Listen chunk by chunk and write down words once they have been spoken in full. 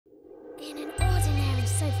In an ordinary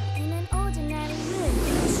sofa, in an ordinary room,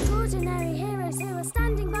 extraordinary heroes who are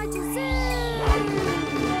standing by to zoom.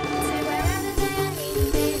 So wherever they are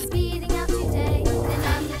leading, they are speeding up today. The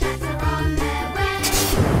Numberjacks are on their way.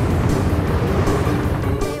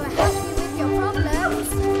 They were helping with your problems.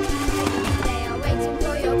 They are waiting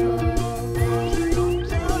for your call.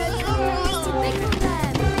 No problem is too big for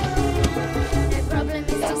them. No problem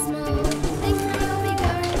is too small. They can all be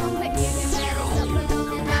going on quick. You can barely stop along.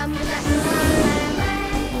 The Numberjacks are on their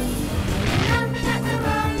way. The Numberjacks are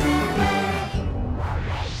on their way.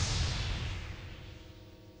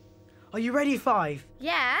 Are you ready, Five?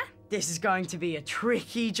 Yeah, This is going to be a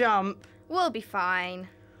tricky jump. we'll be fine.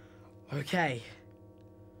 Okay.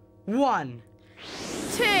 1.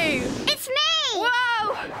 2. It's me!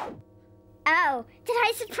 Whoa! Oh, did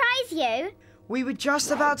I surprise you? We were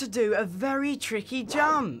just about to do a very tricky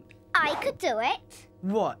jump. I could do it.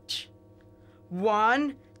 Watch.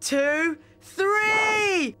 1, 2,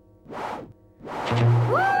 3!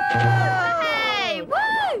 Hey!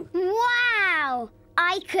 Woo! Wow!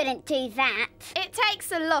 I couldn't do that. It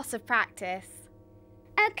takes a lot of practice.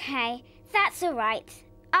 Okay, that's all right.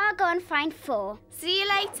 I'll go and find 4. See you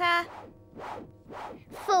later.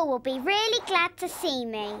 4 will be really glad to see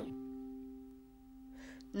me.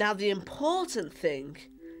 Now the important thing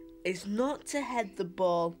is not to head the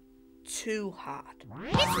ball too hard.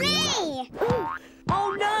 It's me!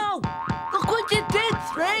 Oh no! Look what you did,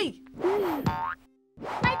 3!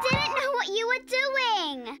 I didn't know what you were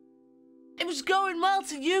doing. It was going well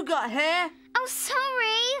till you got here. Oh,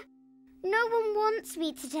 sorry. No one wants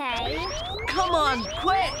me today. Come on,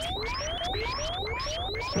 quick!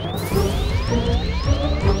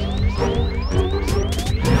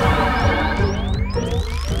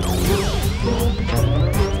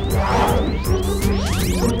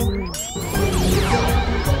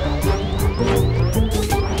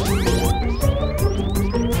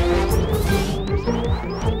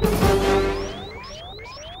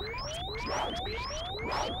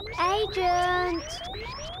 Agent!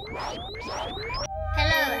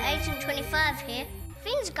 Hello, Agent 25 here.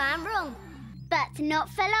 Things are going wrong. But not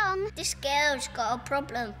for long. This girl's got a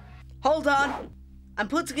problem. Hold on. I'm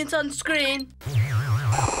putting it on screen.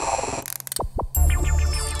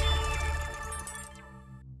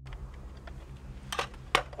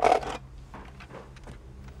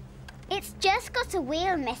 It's just got a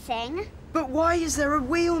wheel missing. But why is there a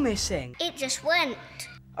wheel missing? It just went.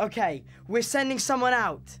 Okay, we're sending someone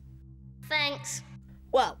out. Thanks.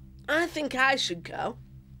 Well, I think I should go.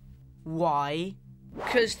 Why?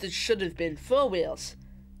 Because there should have been 4 wheels.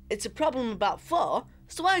 It's a problem about 4,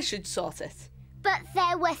 so I should sort it. But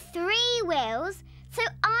there were 3 wheels, so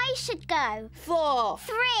I should go. 4.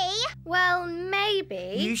 3? Well,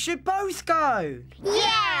 maybe. You should both go.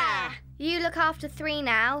 Yeah! You look after 3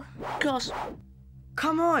 now. Of course.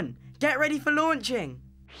 Come on, get ready for launching.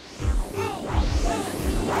 Shall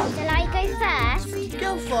I go first?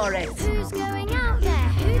 Go for it. Who's going out there?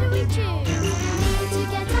 Who do we choose? Need to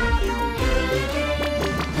get out there.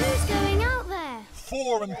 Who's going out there?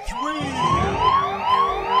 4 and 3.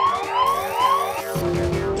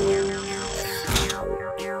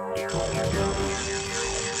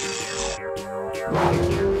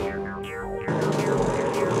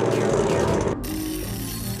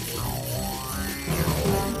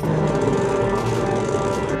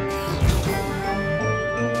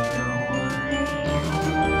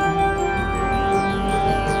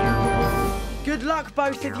 Good luck,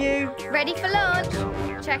 both of you. Ready for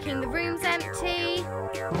launch. Checking the room's empty.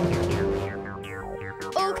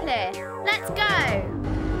 All clear. Let's go.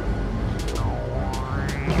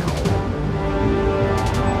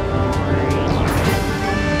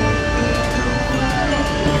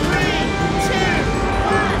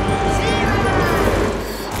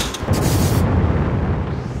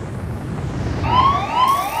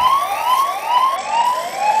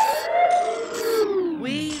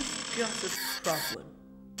 We've got a problem.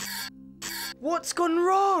 What's gone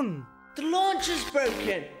wrong? The launcher's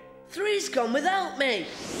broken. 3's gone without me.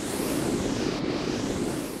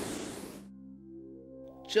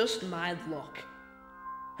 Just my luck.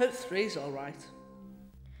 Hope 3's all right.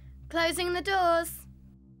 Closing the doors.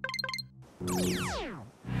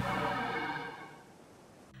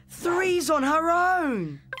 3's on her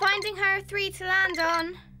own. Finding her a 3 to land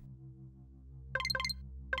on.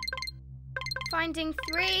 Finding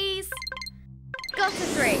 3s. Got a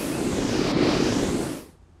 3.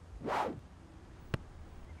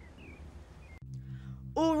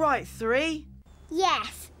 All right, 3.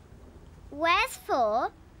 Yes. Where's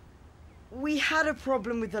 4? We had a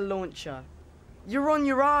problem with the launcher. You're on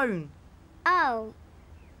your own. Oh.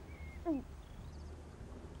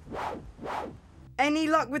 Any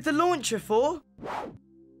luck with the launcher, 4?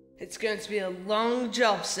 It's going to be a long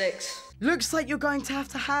job, 6. Looks like you're going to have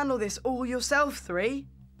to handle this all yourself, 3.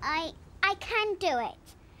 I can do it.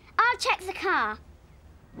 I'll check the car.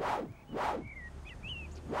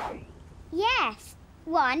 Yes.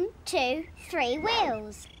 1, 2, 3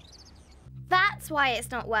 wheels. That's why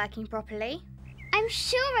it's not working properly. I'm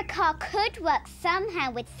sure a car could work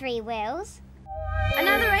somehow with 3 wheels.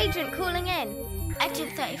 Another agent calling in.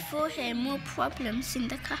 Agent 34 here, more problems in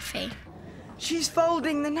the cafe. She's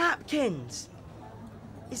folding the napkins.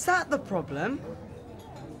 Is that the problem?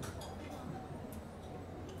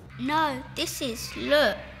 No, this is,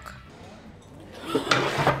 look.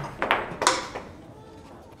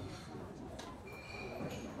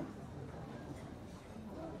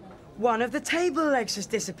 One of the table legs has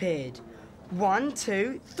disappeared. 1,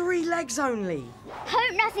 2, 3 legs only.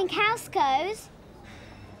 Hope nothing else goes.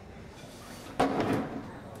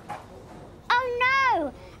 Oh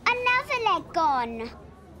no! Another leg gone.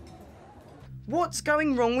 What's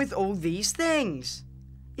going wrong with all these things?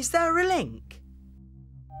 Is there a link?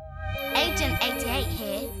 Agent 88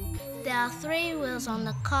 here. There are 3 wheels on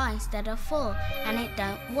the car instead of 4, and it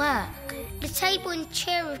don't work. The table and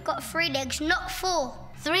chair have got 3 legs, not 4.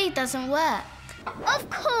 3 doesn't work. Of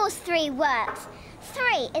course 3 works.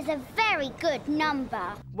 3 is a very good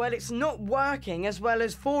number. Well, it's not working as well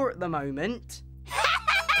as 4 at the moment.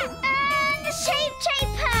 The Shape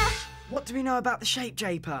Japer! What do we know about the Shape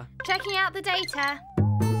Japer? Checking out the data.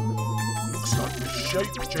 Looks like the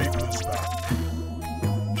Shape Japer's back.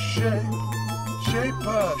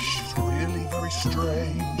 Shaper, she's really very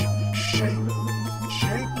strange. Shaper,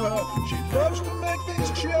 she loves to make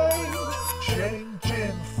things change.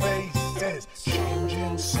 Changing faces,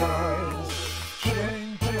 changing size,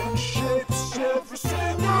 changing shapes every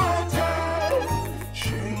single time.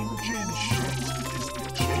 Changing shapes is the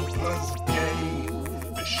Japer's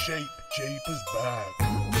game. The Shape Japer's back.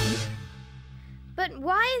 But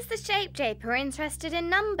why is the Shape Japer interested in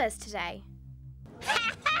numbers today?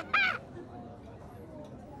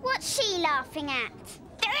 What's she laughing at?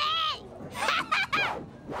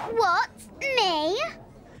 What? Me?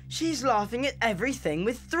 She's laughing at everything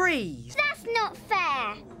with 3s. That's not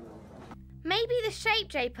fair. Maybe the Shape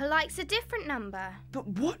Japer likes a different number. But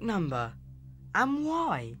what number? And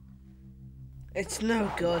why? It's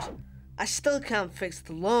no good. I still can't fix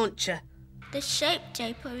the launcher. The Shape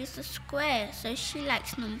Japer is a square, so she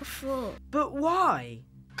likes number 4. But why?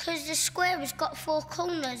 Because the square has got 4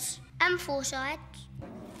 corners and 4 sides.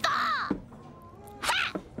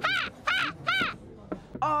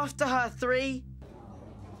 After her, 3.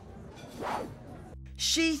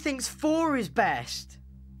 She thinks 4 is best.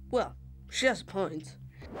 Well, she has a point.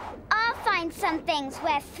 I'll find some things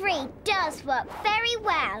where 3 does work very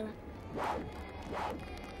well.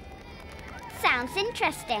 Sounds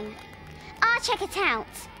interesting. I'll check it out.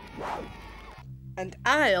 And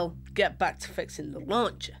I'll get back to fixing the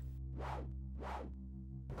launcher.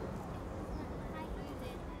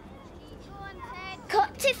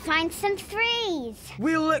 Got to find some 3s.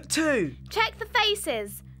 We'll look too. Check the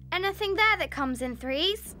faces. Anything there that comes in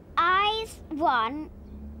 3s? Eyes, 1,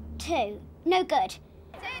 2. No good.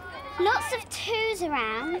 Lots of 2s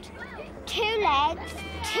around. 2 legs,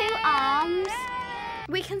 2 arms.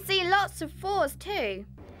 We can see lots of 4s too.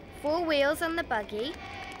 4 wheels on the buggy.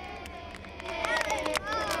 4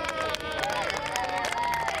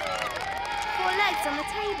 legs on the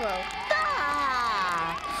table.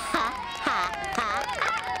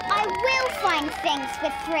 I will find things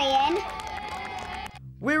with 3 in.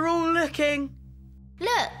 We're all looking.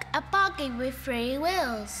 Look, a buggy with 3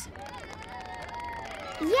 wheels.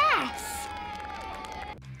 Yes.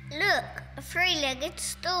 Look, a 3-legged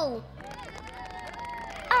stool.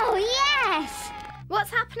 Oh, yes.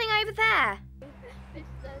 What's happening over there?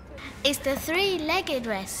 It's the 3-legged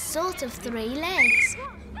rest, sort of 3 legs.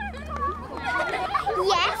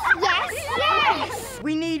 Yes, yes, yes.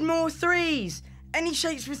 We need more 3s. Any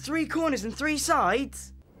shapes with 3 corners and 3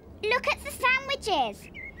 sides? Look at the sandwiches.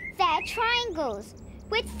 They're triangles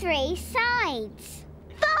with 3 sides.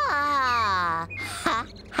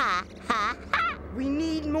 We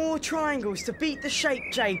need more triangles to beat the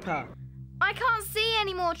Shape Japer. I can't see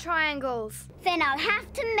any more triangles. Then I'll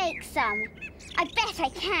have to make some. I bet I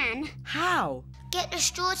can. How? Get the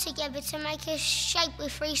straw together to make a shape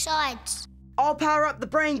with 3 sides. I'll power up the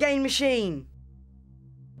brain gain machine.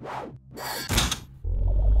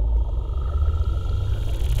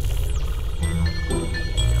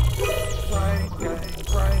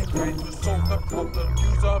 Brain to solve the problem,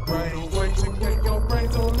 use our brain. A way to get your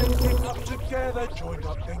brains all linking up together, joined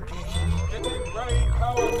up thinking. Getting brain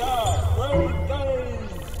power now, brain gain.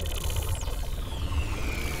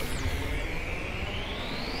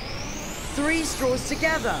 3 straws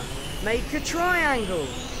together make a triangle.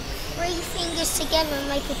 3 fingers together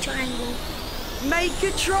make a triangle. Make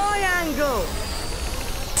a triangle.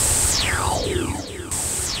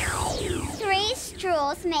 3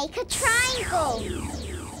 straws make a triangle.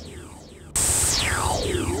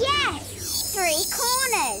 Yes! 3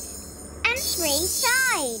 corners and 3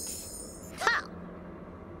 sides. Ha!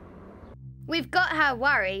 We've got her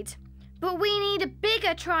worried, but we need a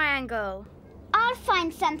bigger triangle. I'll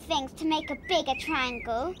find some things to make a bigger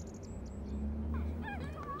triangle.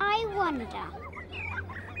 I wonder.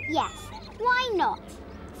 Yes, why not?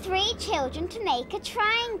 3 children to make a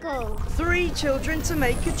triangle. 3 children to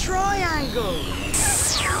make a triangle.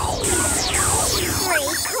 3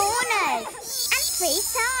 corners and 3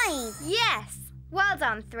 sides. Yes! Well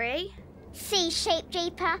done, 3. See, Shape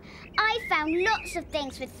Japer, I found lots of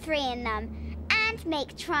things with 3 in them and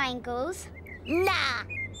make triangles. Nah!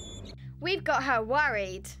 We've got her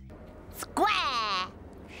worried. Square! Ha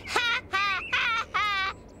ha ha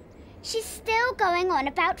ha! She's still going on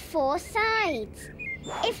about 4 sides.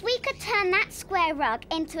 If we could turn that square rug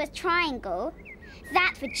into a triangle,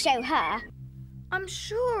 that would show her. I'm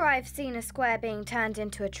sure I've seen a square being turned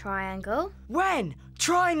into a triangle. When?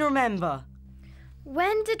 Try and remember.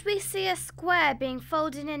 When did we see a square being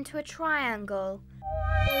folded into a triangle?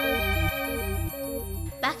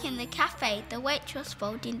 Back in the cafe, the waitress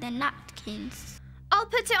folding the napkins. I'll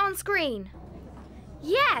put it on screen.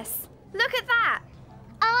 Yes! Look at that!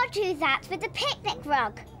 I'll do that with the picnic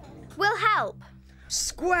rug. We'll help.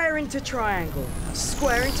 Square into triangle.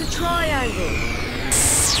 Square into triangle.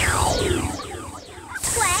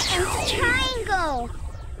 Square into triangle.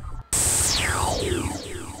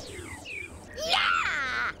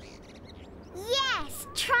 Yeah! Yes,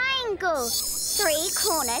 triangle. 3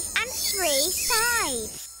 corners and 3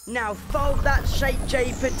 sides. Now fold that Shape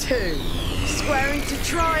Japer too. Square into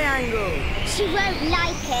triangle. She won't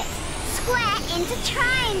like it. Square into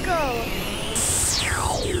triangle.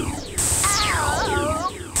 Oh!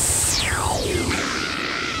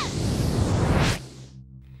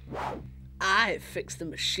 I've fixed the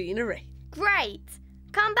machinery. Great!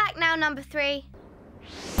 Come back now, number 3.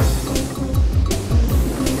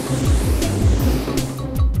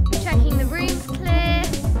 Checking the room's clear.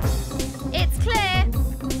 It's clear.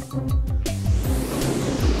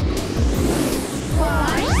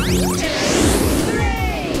 1, 2, 3.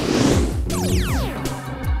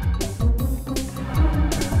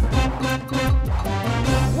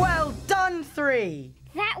 Well done, 3.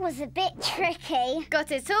 That was a bit tricky.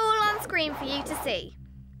 Got it all on screen for you to see.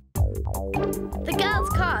 The girl's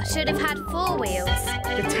car should have had 4 wheels.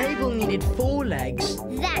 The table needed 4 legs.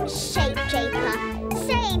 That's Shape Japer.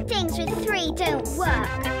 Saying things with 3 don't work.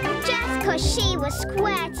 Just 'cause she was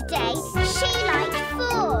square today, she liked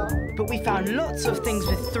 4. But we found lots of things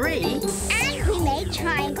with 3. And we made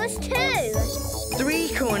triangles too. 3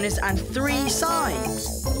 corners and 3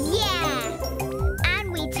 sides. Yeah.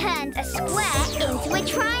 And we turned a square into a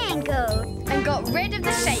triangle. And got rid of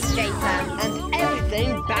the Shape Japer. And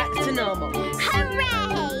everything back to normal.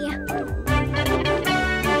 Hooray!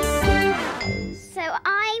 So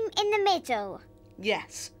I'm in the middle.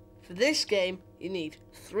 Yes, for this game, you need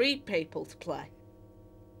 3 people to play.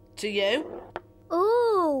 To you?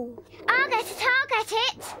 Ooh. I'll get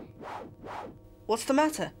it. What's the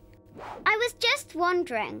matter? I was just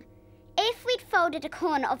wondering, if we'd folded a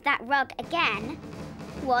corner of that rug again,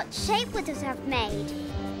 what shape would it have made?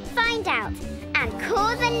 Find out and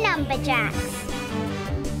call the Numberjacks.